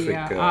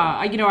idea.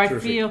 I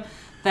feel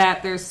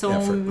that there's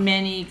so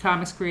many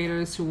comics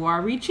creators who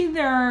are reaching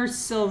their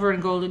silver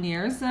and golden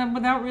years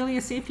without really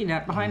a safety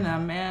net behind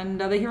them.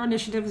 And the Hero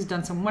Initiative has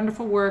done some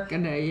wonderful work,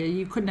 and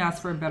you couldn't ask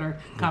for a better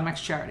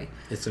comics charity.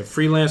 It's a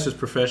freelancer's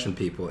profession,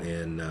 people,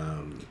 and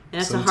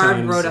it's a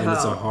hard road to hoe.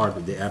 It's a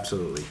hard,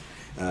 absolutely.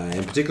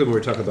 And particularly when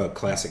we're talking about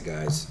classic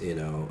guys,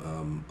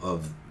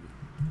 of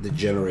the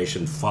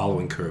generation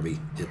following Kirby,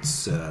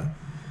 it's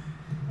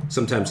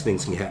sometimes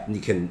things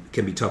can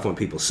be tough on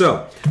people.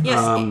 So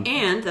yes,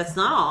 and that's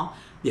not all.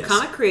 Yes.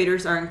 Comic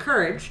creators are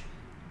encouraged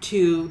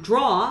to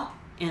draw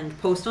and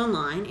post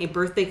online a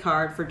birthday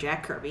card for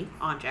Jack Kirby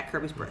on Jack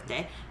Kirby's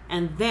birthday,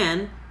 and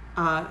then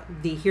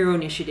the Hero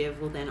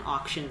Initiative will then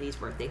auction these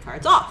birthday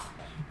cards off.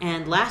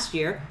 And last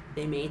year,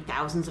 they made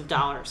thousands of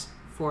dollars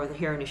for the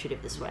Hero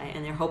Initiative this way,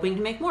 and they're hoping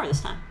to make more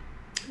this time.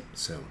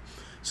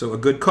 So a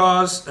good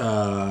cause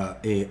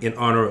in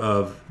honor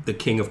of the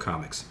King of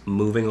Comics.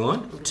 Moving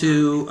on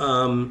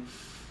to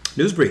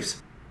news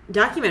briefs.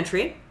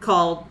 Documentary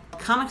called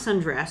Comics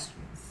Undressed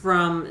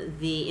from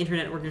the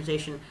internet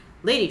organization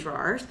Lady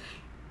Drawers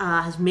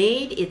has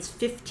made its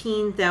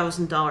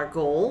 $15,000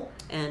 goal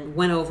and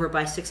went over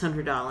by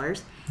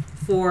 $600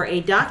 for a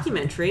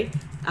documentary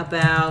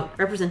about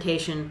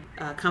representation,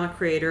 comic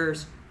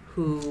creators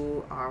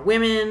who are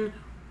women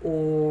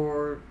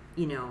or,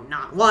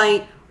 not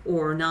white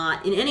or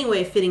not in any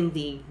way fitting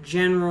the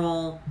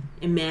general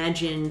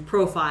imagined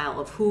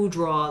profile of who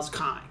draws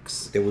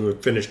comics. That we were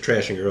finished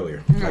trashing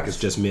earlier. Yes. Like it's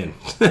just men.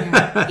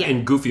 Yeah.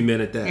 And goofy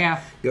men at that.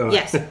 Yeah. Go on.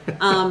 Yes.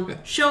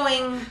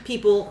 Showing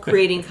people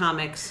creating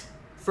comics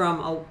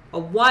from a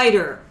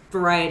wider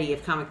variety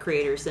of comic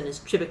creators than is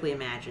typically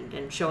imagined,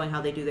 and showing how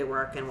they do their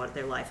work and what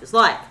their life is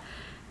like.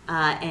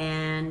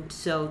 And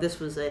so this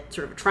was a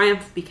sort of a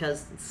triumph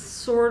because it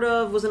sort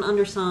of was an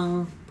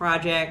undersung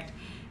project,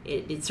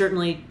 It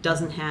certainly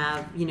doesn't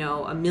have,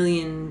 a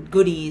million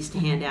goodies to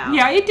hand out.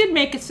 Yeah, it did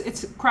make its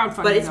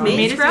crowdfunding. But it's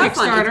made its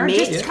crowdfunding.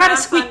 Kickstarter. Just kind of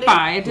squeaked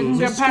by. It didn't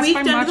pass by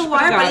Squeaked much, under the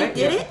wire, but it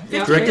did it.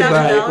 Yeah. Directed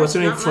by, what's her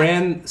name, not much.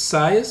 Fran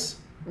Sias?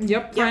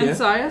 Yep, Fran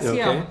Sias, Okay.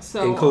 yeah.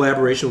 So, in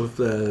collaboration with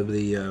the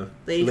Lady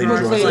Lady Drawers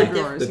Drawers,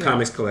 Collective. the yeah.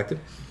 Comics Collective.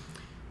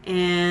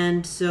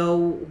 And so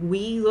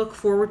we look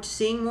forward to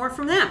seeing more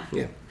from them.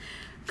 Yeah.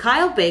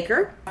 Kyle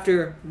Baker,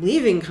 after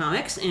leaving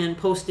comics and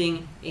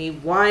posting a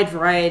wide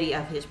variety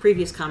of his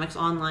previous comics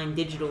online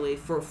digitally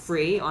for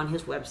free on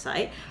his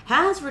website,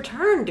 has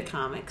returned to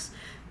comics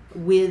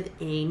with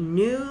a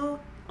new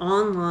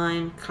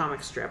online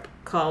comic strip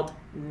called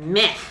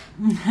Meh.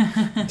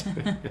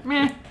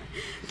 meh,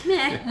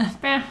 Meh.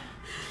 meh.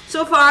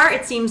 So far,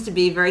 it seems to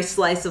be very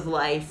slice of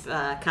life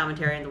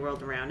commentary on the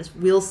world around us.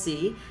 We'll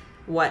see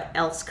what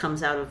else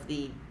comes out of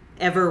the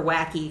ever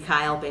wacky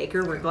Kyle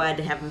Baker. We're glad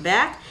to have him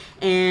back.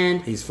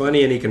 And He's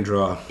funny and he can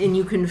draw. And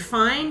you can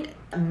find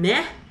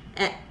Meh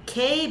at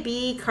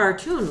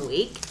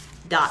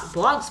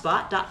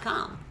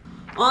kbcartoonweek.blogspot.com.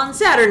 On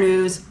Saturn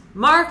News,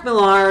 Mark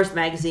Millar's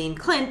magazine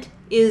Clint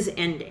is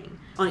ending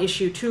on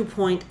issue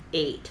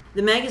 2.8.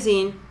 The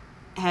magazine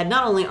had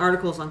not only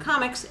articles on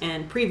comics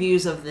and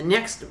previews of the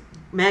next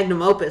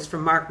magnum opus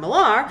from Mark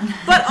Millar,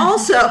 but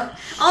also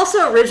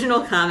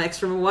original comics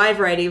from a wide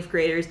variety of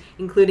creators,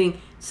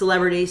 including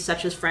celebrities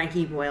such as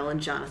Frankie Boyle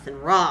and Jonathan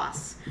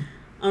Ross.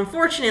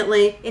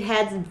 Unfortunately, it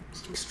had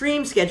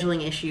extreme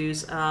scheduling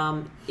issues.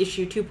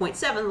 Issue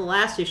 2.7, the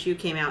last issue,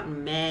 came out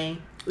in May.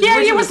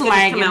 It was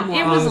lagging.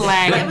 It was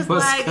lagging. It was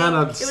was lagging. kind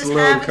of It was slow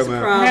having come some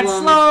out. It had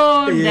problems.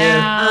 slowed Yeah.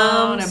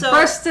 down and So-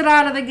 bursted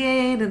out of the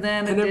gate, and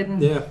then it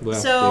didn't. Yeah, well,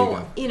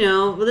 So, there you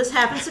go. well, this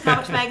happens to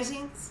comics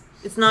magazines.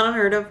 It's not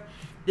unheard of.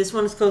 This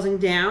one is closing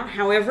down.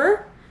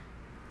 However,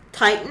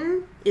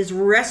 Titan is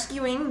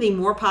rescuing the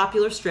more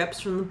popular strips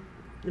from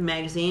the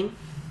magazine,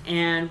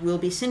 and we'll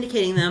be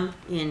syndicating them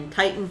in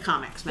Titan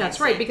Comics magazine. That's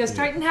right, because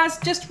Titan has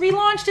just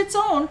relaunched its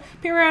own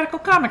periodical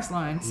comics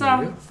line. So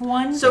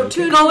one So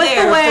tune in goeth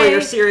there away, for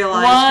your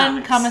serialized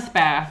one comics. cometh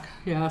back.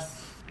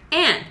 Yes.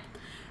 And,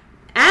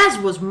 as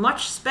was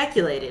much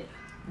speculated,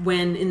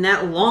 when in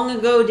that long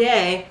ago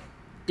day,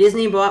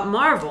 Disney bought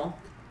Marvel,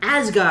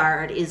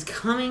 Asgard is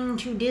coming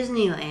to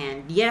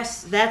Disneyland.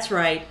 Yes, that's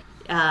right.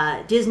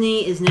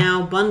 Disney is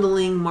now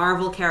bundling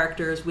Marvel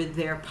characters with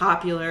their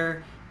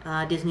popular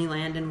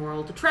Disneyland and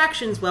World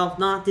attractions. Well,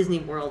 not Disney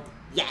World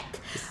yet.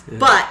 Yeah.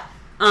 But,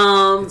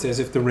 It's as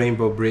if the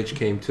Rainbow Bridge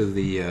came to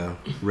the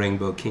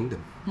Rainbow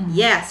Kingdom.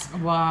 yes.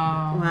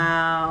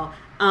 Wow.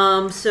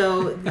 Wow.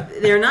 So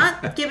they're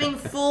not giving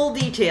full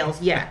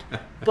details yet,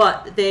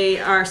 but they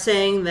are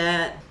saying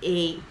that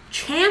a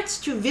chance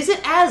to visit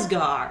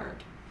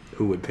Asgard,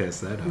 Who would pass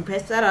that who up?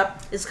 passed that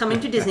up, is coming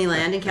to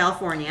Disneyland in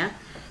California.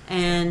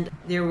 And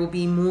there will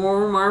be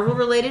more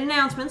Marvel-related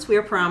announcements, we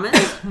are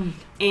promised.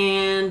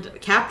 And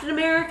Captain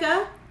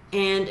America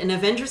and an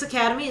Avengers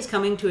Academy is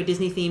coming to a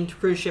Disney-themed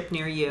cruise ship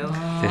near you.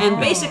 And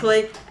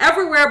basically,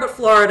 everywhere but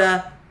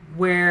Florida,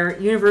 where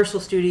Universal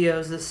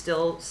Studios is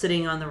still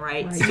sitting on the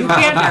rights. to all the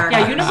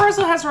characters.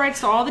 Universal has rights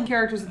to all the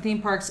characters and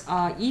theme parks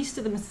east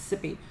of the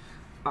Mississippi.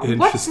 What's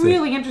Interesting.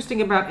 really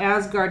interesting about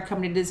Asgard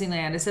coming to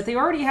Disneyland is that they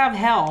already have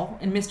Hell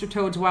in Mr.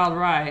 Toad's Wild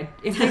Ride.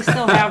 If they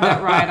still have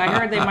that ride, I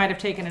heard they might have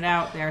taken it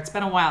out there. It's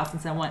been a while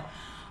since I went.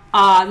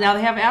 Now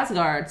they have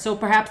Asgard, so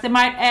perhaps they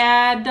might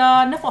add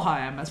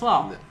Niflheim as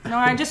well. No,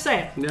 I'm just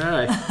saying. All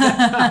right.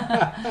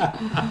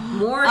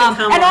 More to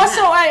come And on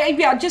also,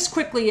 that. just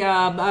quickly,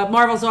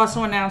 Marvel's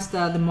also announced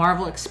the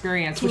Marvel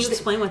Experience. Can you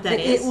explain what that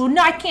is? Well,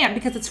 no, I can't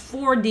because it's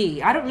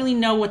 4D. I don't really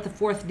know what the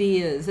fourth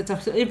D is. It's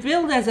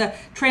billed as a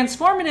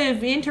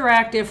transformative,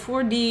 interactive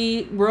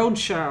 4D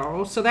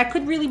roadshow, so that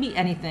could really be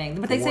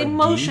anything. But they say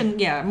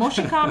 4D?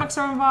 motion comics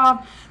are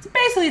involved. So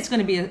basically, it's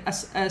going to be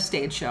a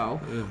stage show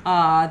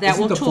that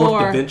Isn't will the tour.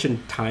 fourth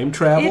dimension time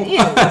travel? It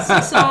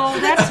is. So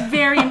that's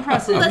very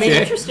impressive. Well, that's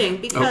Okay. interesting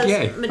because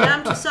Okay.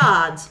 Madame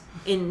Tussauds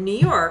in New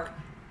York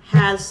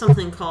has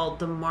something called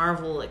the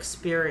Marvel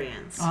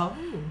Experience, Oh.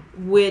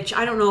 which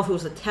I don't know if it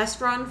was a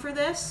test run for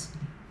this,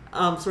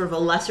 sort of a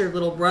lesser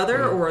little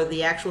brother, or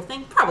the actual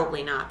thing.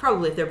 Probably not.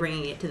 Probably if they're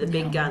bringing it to the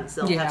big guns,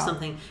 they'll Yeah. have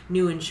something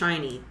new and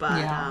shiny. But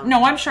Yeah.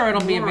 No, I'm sure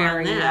it'll be a more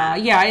on very that.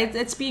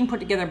 it's being put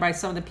together by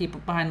some of the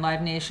people behind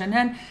Live Nation,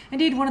 and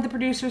indeed one of the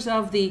producers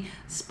of the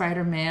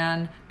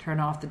Spider-Man Turn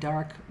Off the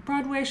Dark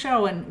Broadway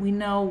show, and we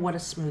know what a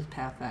smooth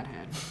path that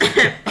had.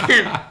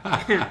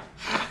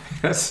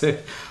 That's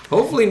it.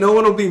 Hopefully no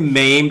one will be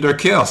maimed or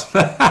killed.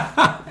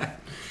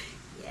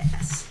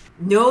 yes,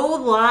 no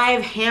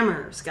live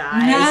hammers,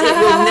 guys. It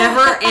will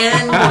never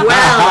end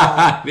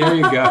well. There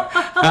you go.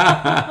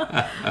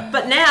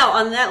 But now,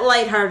 on that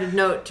lighthearted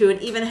note, to an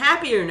even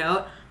happier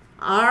note,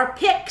 our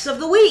picks of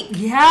the week.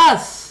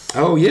 Yes.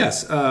 Oh,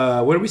 yes.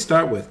 Where do we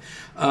start with?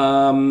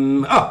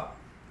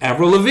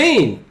 Avril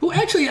Lavigne, who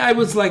actually I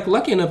was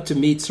lucky enough to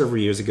meet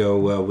several years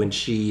ago when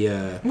she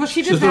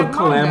She did sort that of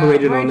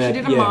collaborated manga, on right? that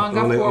She did a manga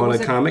on a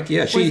for, comic.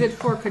 Yeah, was it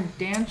for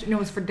Kodansha? No, it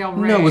was for Del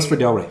Rey. No, it was for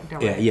Del Rey.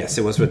 Del Yeah, Rey. yes,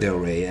 it was for Del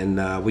Rey,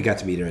 and we got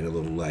to meet her in a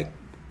little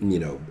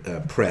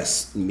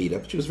press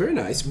meetup. She was very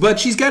nice. But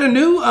she's got a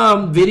new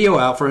video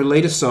out for her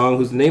latest song,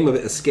 whose name of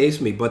it escapes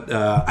me. But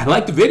I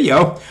like the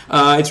video.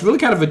 It's really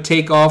kind of a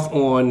takeoff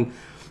on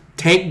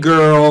Tank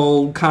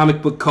Girl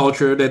comic book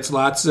culture. That's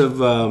lots of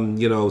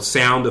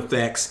sound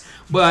effects.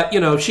 But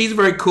she's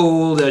very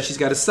cool. She's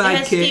got a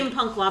sidekick. It has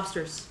steampunk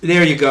lobsters.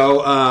 There you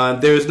go.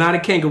 There's not a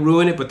kangaroo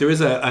in it, but there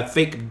is a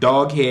fake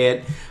dog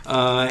head.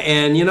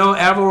 And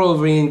Avril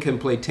Lavigne can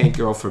play Tank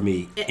Girl for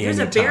me. There's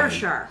a bear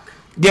shark.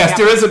 Yes,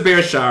 there is a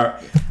bear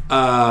shark,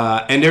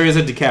 and there is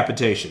a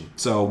decapitation.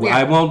 So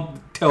I won't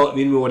tell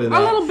any more than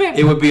that. A little bit.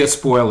 It would be a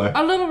spoiler.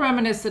 A little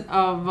reminiscent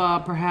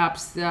of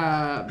perhaps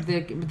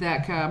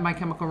that My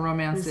Chemical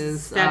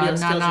Romance's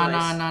Fabulous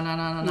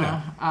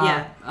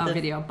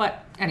video.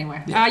 But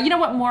anyway, you know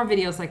what? More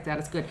videos like that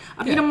is good.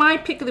 My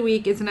pick of the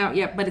week isn't out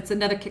yet, but it's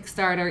another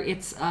Kickstarter.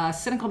 It's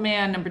Cynical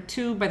Man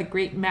 #2 by the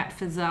great Matt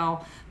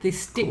Fizzell, the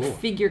stick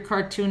figure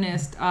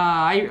cartoonist.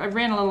 I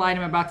ran a little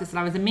item about this, and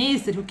I was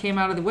amazed at who came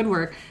out of the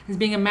woodwork as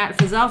being a Matt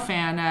Fizzell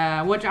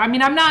fan. Which I'm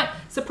not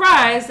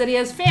surprised that he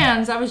has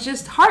fans. I was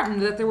just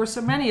heartened that there were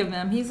so many of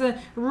them. He's an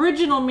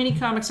original mini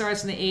comics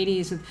artist in the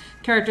 '80s with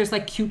characters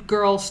like Cute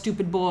Girl,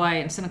 Stupid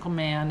Boy, and Cynical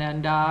Man.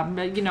 And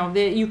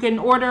you can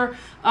order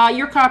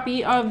your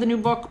copy of the new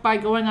book by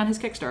going on his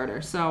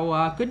Kickstarter.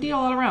 So good deal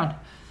all around.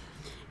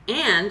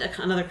 And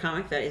another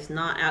comic that is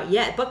not out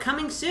yet, but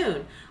coming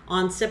soon.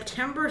 On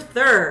September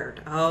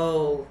 3rd,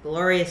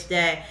 glorious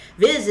day,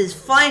 Viz is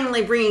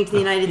finally bringing to the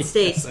United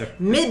States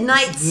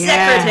Midnight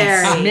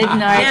Secretary.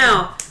 Midnight.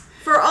 Now,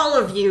 for all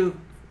of you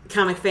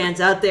comic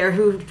fans out there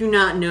who do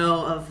not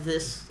know of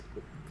this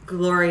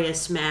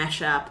glorious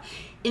mashup,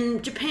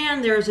 in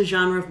Japan there is a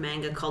genre of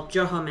manga called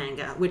Joho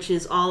manga, which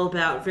is all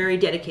about very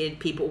dedicated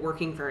people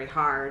working very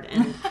hard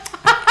and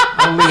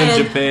only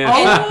in Japan.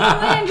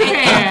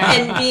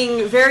 And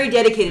being very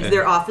dedicated to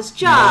their office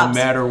jobs.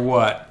 No matter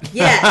what.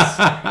 Yes.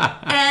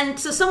 And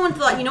so someone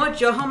thought, you know what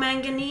Joho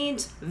manga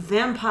needs?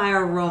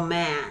 Vampire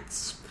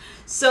romance.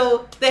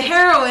 So the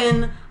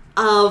heroine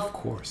of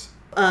course.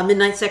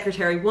 Midnight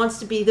Secretary wants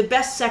to be the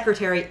best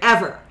secretary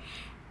ever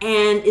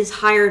and is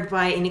hired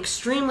by an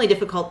extremely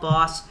difficult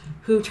boss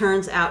who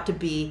turns out to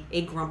be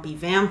a grumpy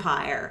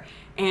vampire.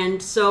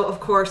 And so, of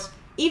course,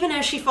 even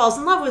as she falls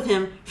in love with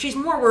him, she's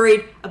more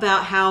worried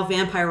about how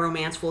vampire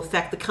romance will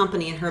affect the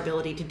company and her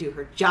ability to do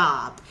her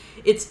job.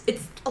 It's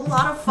a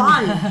lot of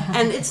fun,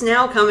 and it's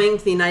now coming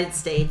to the United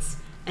States,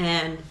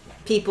 and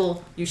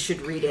people, you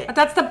should read it.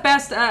 That's the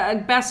best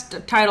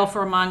title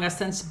for a manga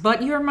since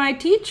But You're My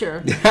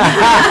Teacher.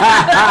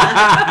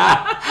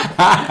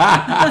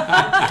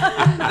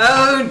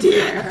 Oh,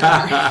 dear.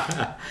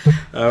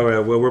 All right,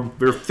 well,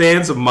 we're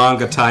fans of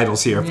manga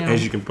titles here,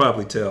 as you can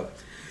probably tell.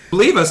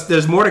 Believe us,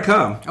 there's more to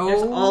come.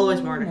 There's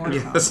always more to come.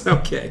 Yes,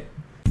 okay.